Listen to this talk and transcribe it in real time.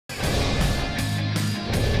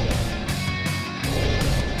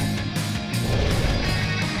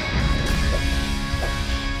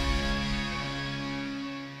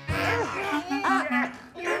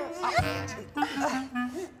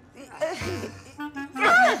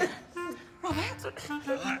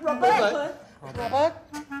Robert，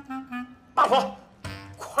 大伙，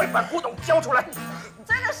快把古董交出来！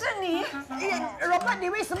真的是你，Robert， 你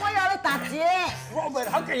为什么要来打劫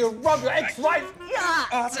 ？Robert，how can you rob your ex-wife？ 呀！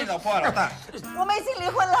啊，这老婆老大，我们已经离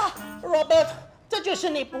婚了。Robert， 这就是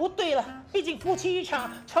你不对了。毕竟夫妻一场，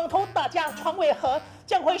床头打架床尾和，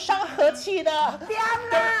将会伤和气的。不要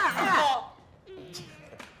了！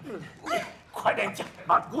快点讲，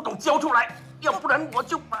把古董交出来，要不然我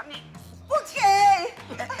就把你不给！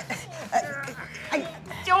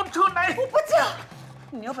交出来！我不交。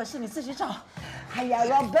你有本事你自己找。哎呀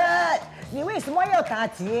 ，Robert， 你为什么要打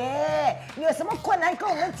劫？你有什么困难跟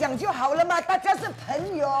我们讲就好了嘛，大家是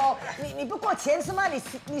朋友。你不过钱是吗？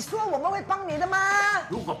你说我们会帮你的吗？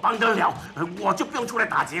如果帮得了，我就不用出来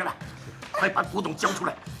打劫了。快把古董交出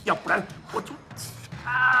来，要不然我就……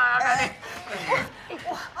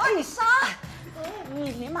你杀！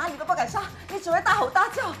你连蚂蚁都不敢杀，你只会大吼大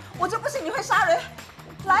叫，我就不信你会杀人。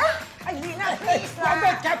来啊！哎，你那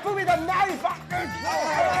Robert， get me the knife！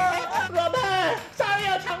 Robert， 杀人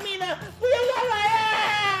要偿命的，不要乱来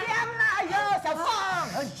啊！不要啦！哎呦，小凤，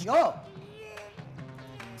哎呦！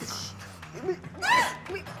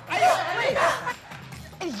哎呀！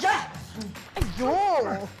哎呀！哎呦！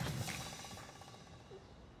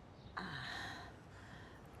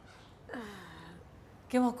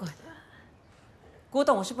给我滚！古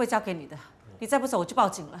董我是不会交给你的，你再不走我就报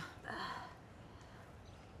警了。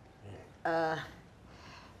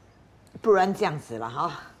不然这样子了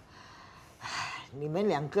哈，你们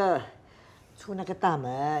两个出那个大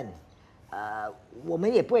门，我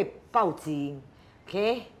们也不会报警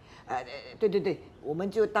 ，OK？ 对，我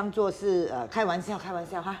们就当做是开玩笑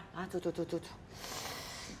哈，啊，走，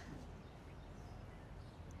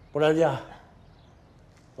不然这样，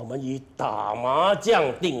我们以打麻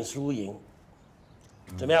将定输赢，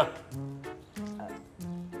怎么样？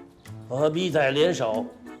我和 B 仔联手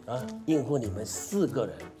应付你们4个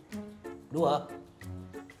人，如何？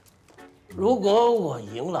如果我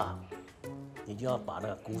赢了，你就要把那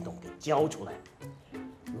个古董给交出来；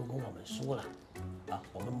如果我们输了，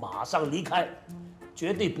我们马上离开，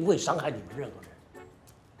绝对不会伤害你们任何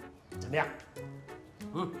人。怎么样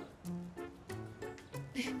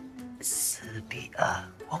？4比2，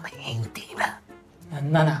我们赢定了。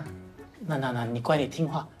那，你乖点听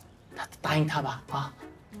话，答应他吧啊。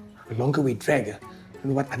The longer we drag,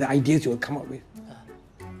 what other ideas you will come up with?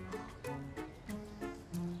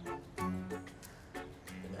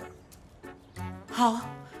 好，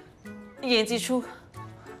一言既出，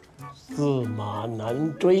驷马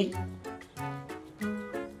难追。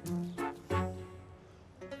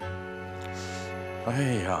哎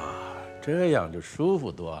呀，这样就舒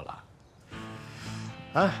服多了。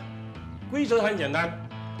规则很简单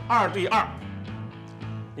，2对2。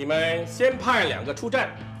你们先派2个出战，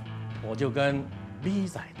我就跟 B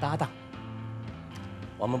仔搭档。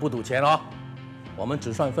我们不赌钱哦，我们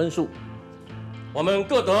只算分数。我们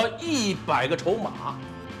各得100个筹码，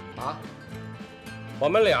我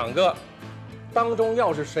们2个当中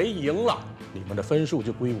要是谁赢了，你们的分数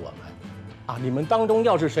就归我们，你们当中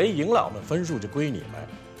要是谁赢了，我们分数就归你们，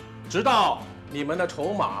直到你们的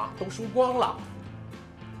筹码都输光了，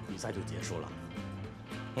比赛就结束了。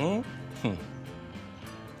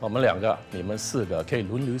我们2个，你们4个可以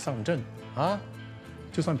轮流上阵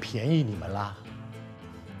就算便宜你们啦。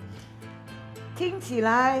听起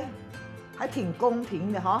来还挺公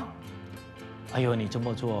平的哈。哎呦，你这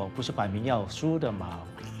么做不是摆明要输的吗？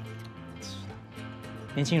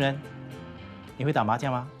年轻人，你会打麻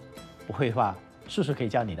将吗？不会的话，叔叔可以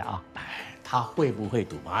教你的啊。他会不会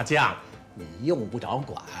赌麻将，你用不着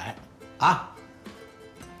管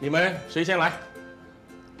你们谁先来？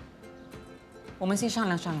我们先商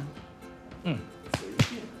量。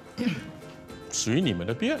随你们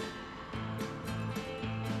的便。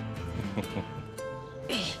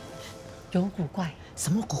有古怪，什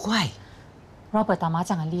么古怪 ？Robert 打麻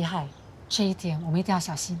将很厉害，这一点我们一定要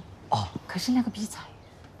小心。哦，可是那个 B 仔，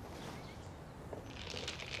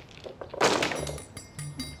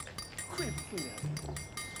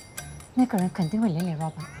那个人肯定会连累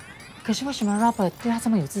Robert。可是为什么 Robert 对他这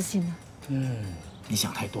么有自信呢？你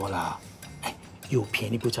想太多了。有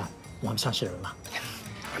便宜不占，我们算是人嘛。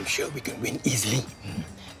I'm sure we can win easily.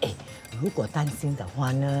 如果担心的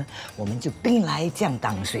话呢，我们就兵来将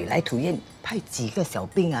挡，水来土掩，派几个小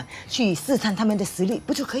兵去试探他们的实力，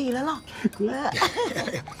不就可以了咯？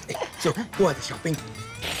就我的小兵。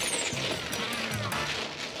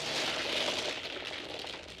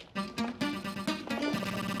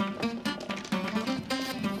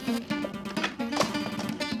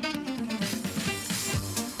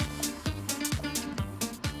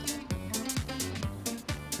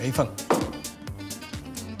梅凤，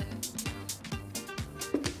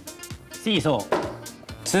细数，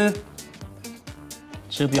吃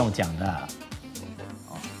不用讲的。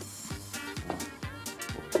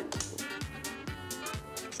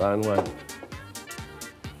3万。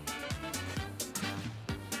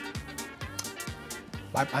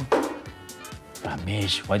拜拜。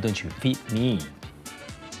 Ramesh, why don't you feed me?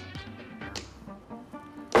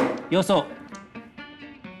 右手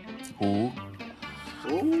5。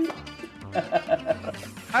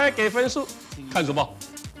哎，给分数，看什么？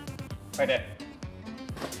快点！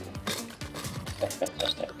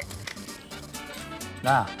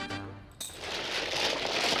那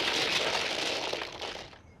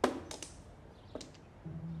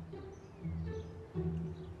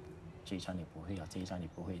这一张你不会啊，这一张你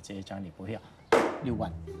不会，这一张你不会啊，6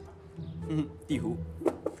万。地胡，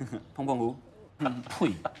碰碰胡。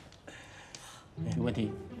呸！有问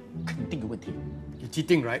题，肯定有问题。 You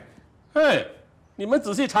cheating, right? 嘿，你们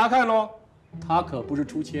仔细查看哦，他可不是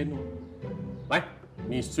出千哦。来，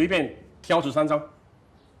你随便挑出3张。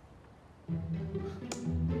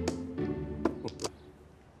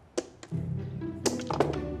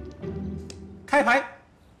开牌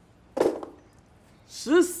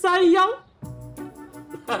，13幺。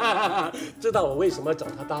知道我为什么找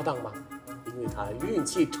他搭档吗？因为他运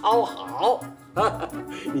气超好，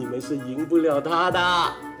你们是赢不了他的。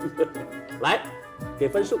来，给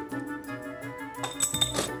分数。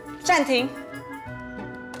暂停。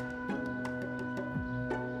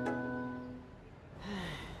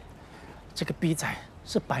这个逼仔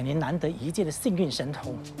是100年难得一见的幸运神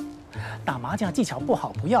童，打麻将技巧不好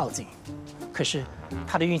不要紧，可是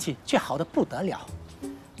他的运气却好得不得了。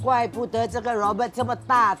怪不得这个 Robert 这么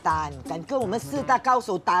大胆，敢跟我们4大高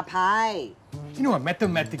手打牌。You know what?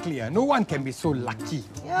 Mathematically, no one can be so lucky.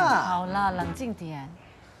 呀，好了，冷静点。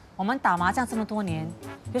我们打麻将这么多年，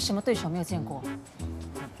有什么对手没有见过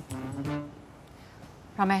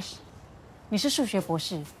？Ramesh，你是数学博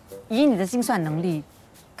士，以你的精算能力，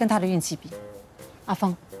跟他的运气比，阿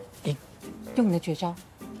峰，赢，用你的绝招。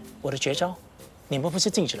我的绝招，你们不是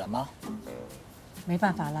禁止了吗？没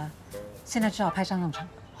办法啦，现在只好派上用场。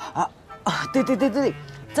对，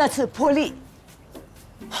这次破例。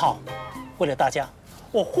好，为了大家，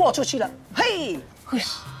我豁出去了。嘿，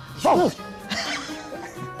走。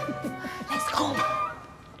 Let's go。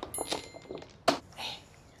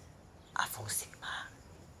阿峰行吗？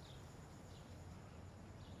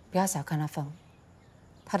不要小看阿峰，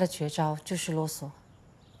他的绝招就是啰嗦，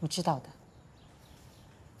你知道的。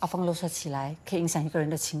阿峰啰嗦起来可以影响一个人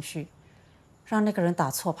的情绪，让那个人打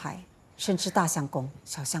错牌，甚至大相公、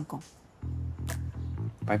小相公。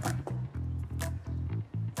白板。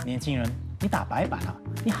年轻人，你打白板啊？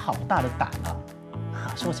你好大的胆啊！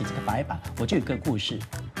说起这个白板，我就有个故事。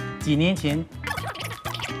几年前，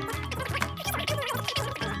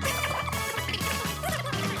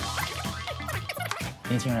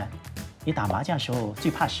年轻人，你打麻将的时候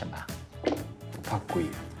最怕什么？怕鬼。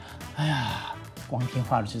哎呀，光天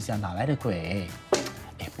化日之下哪来的鬼？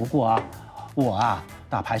哎，不过啊，我啊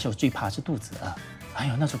打牌的时候最怕是肚子饿，哎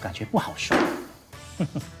呦那种感觉不好受。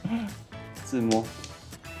自摸，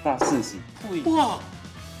大四喜。哇，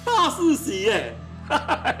大四喜耶！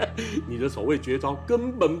你的所谓绝招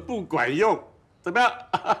根本不管用，怎么样？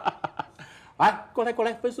来，过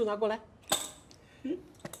来，分数拿过来。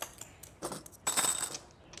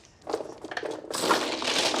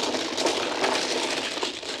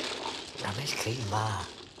Ramesh可以吗？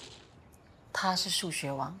他是数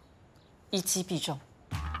学王，一击必中。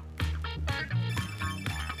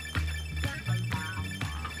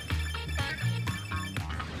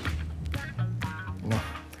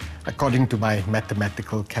 According to my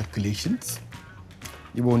mathematical calculations,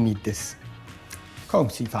 you won't need this. 恭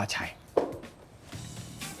喜发财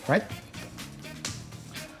 ，right?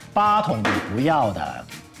 8筒你不要的。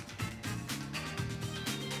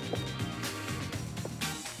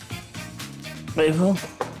北风。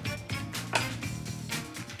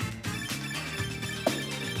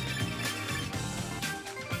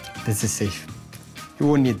This is safe. You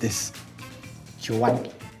won't need this. 9万。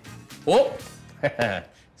哦，嘿嘿。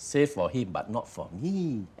 Save for him, but not for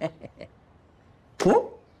me.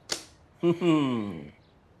 哦，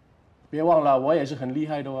别忘了，我也是很厉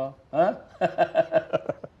害的哦。啊，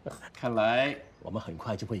看来我们很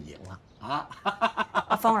快就会赢了啊！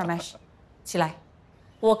阿峰 Ramesh， 起来，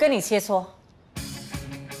我跟你切磋。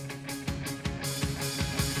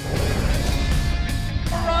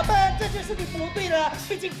Robert， 这就是你不对了，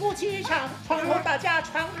毕竟夫妻一场，床头打架，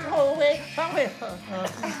床头为床尾和。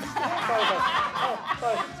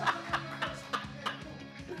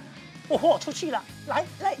我豁出去了，来，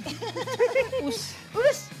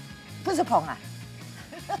不是捧啊！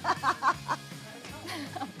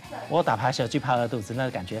我打牌时候最怕饿肚子，那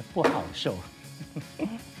个感觉不好受。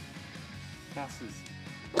加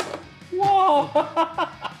40。哇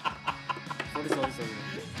！sorry。